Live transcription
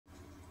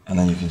And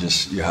then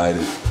you hide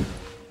it.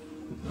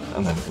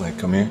 And then, like,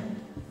 come here.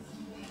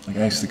 Like,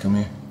 actually, come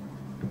here.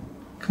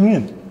 Come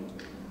in.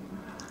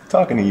 I'm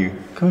talking to you.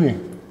 Come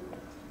here.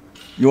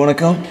 You wanna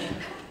come?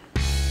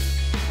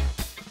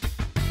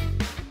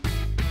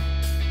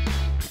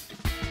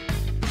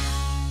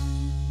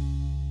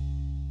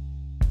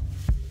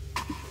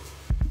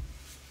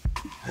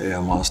 Hey,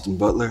 I'm Austin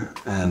Butler,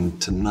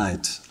 and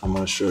tonight I'm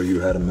gonna show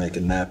you how to make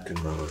a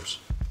napkin rose.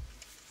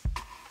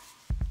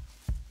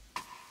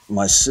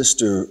 My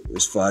sister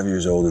is 5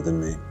 years older than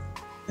me,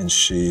 and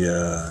she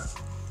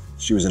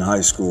was in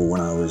high school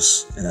when I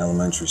was in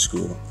elementary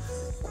school.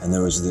 And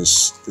there was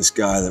this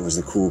guy that was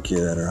the cool kid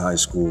at her high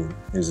school.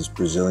 He was this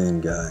Brazilian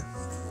guy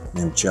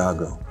named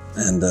Thiago.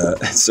 And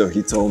so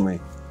he told me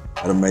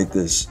how to make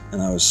this,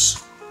 and I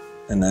was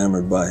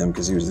enamored by him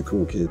because he was the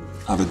cool kid.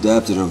 I've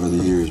adapted over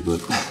the years,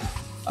 but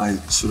I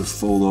sort of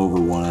fold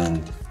over one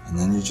end, and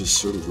then you just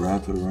sort of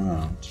wrap it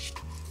around,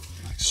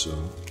 like so.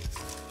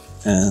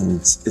 And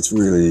it's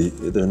really,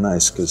 they're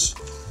nice because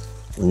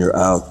when you're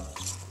out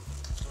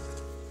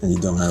and you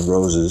don't have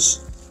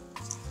roses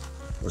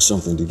or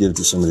something to give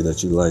to somebody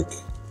that you like,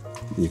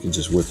 you can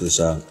just whip this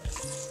out.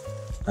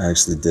 I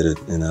actually did it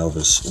in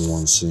Elvis in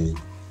one scene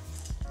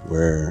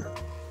where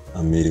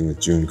I'm meeting with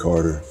June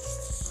Carter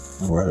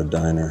and we're at a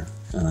diner,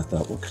 and I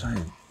thought, what could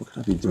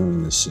I be doing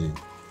in this scene?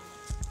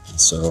 And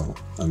so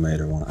I made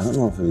her one. I don't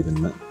know if it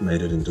even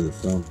made it into the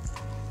film.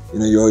 You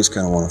know, you always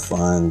kind of want to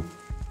find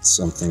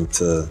something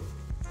to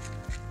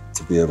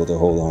be able to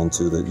hold on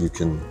to that you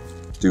can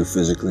do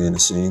physically in a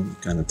scene.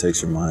 It kind of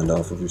takes your mind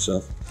off of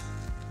yourself.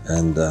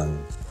 And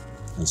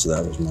so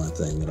that was my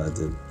thing that I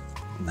did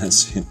in that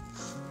scene.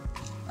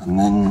 And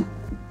then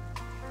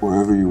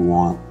wherever you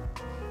want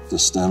the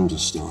stem to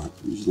start,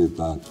 usually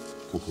about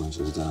a couple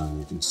inches down,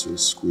 you can sort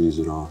of squeeze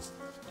it off.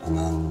 And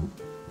then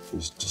you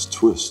just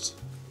twist.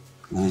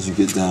 And then as you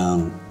get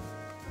down,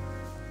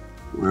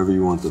 wherever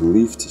you want the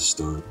leaf to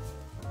start,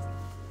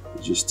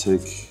 you just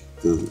take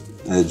the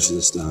edge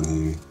that's down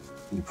here,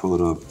 and you pull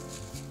it up,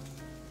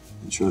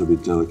 and try to be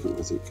delicate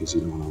with it because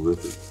you don't want to rip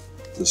it.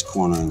 This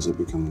corner ends up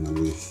becoming the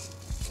leaf.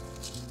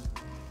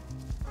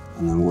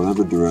 And then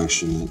whatever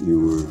direction that you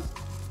were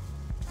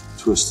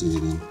twisting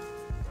it in,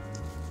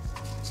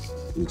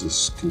 you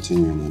just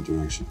continue in that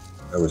direction.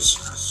 I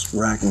was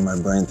racking my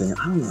brain thinking,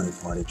 I don't know any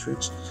party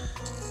tricks.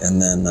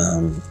 And then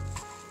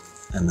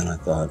I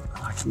thought,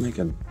 oh, I can make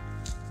a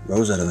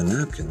rose out of a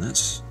napkin.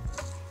 That's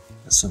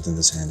something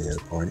that's handy at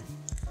a party.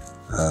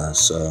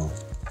 So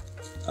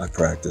I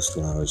practiced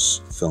when I was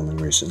filming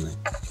recently,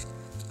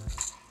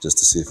 just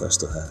to see if I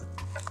still had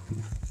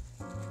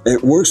it.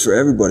 It works for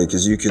everybody,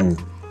 because you can,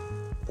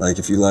 like,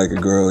 if you like a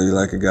girl or you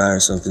like a guy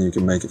or something, you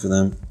can make it for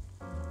them.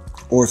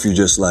 Or if you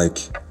just like,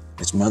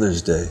 it's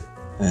Mother's Day,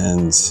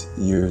 and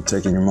you're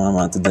taking your mom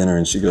out to dinner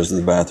and she goes to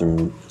the bathroom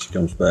and she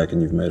comes back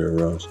and you've made her a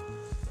rose.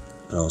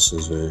 It also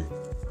is very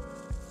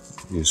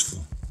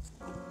useful.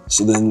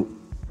 So then,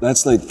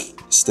 that's like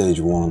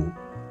stage one.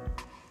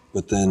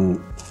 But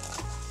then,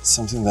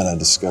 something that I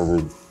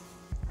discovered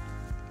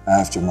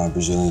after my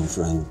Brazilian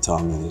friend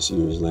taught me this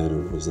years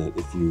later was that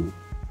if you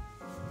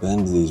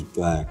bend these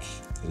back,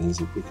 it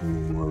ends up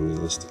becoming more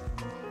realistic.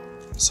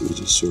 So you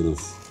just sort of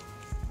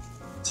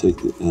take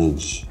the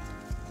edge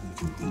and you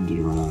can bend it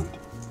around.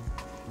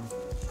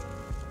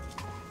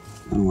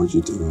 And what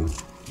you do,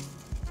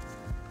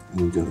 and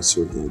you gotta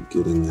sort of like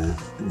get in there,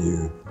 and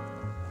you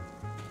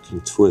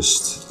can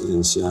twist the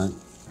inside,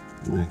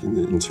 making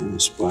the internal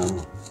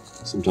spiral.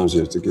 Sometimes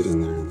you have to get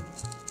in there and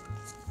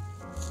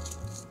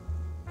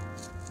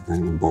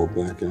bring the bulb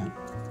back out.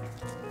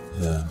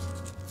 Yeah.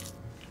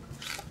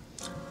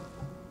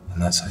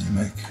 And that's how you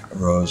make a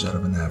rose out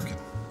of a napkin.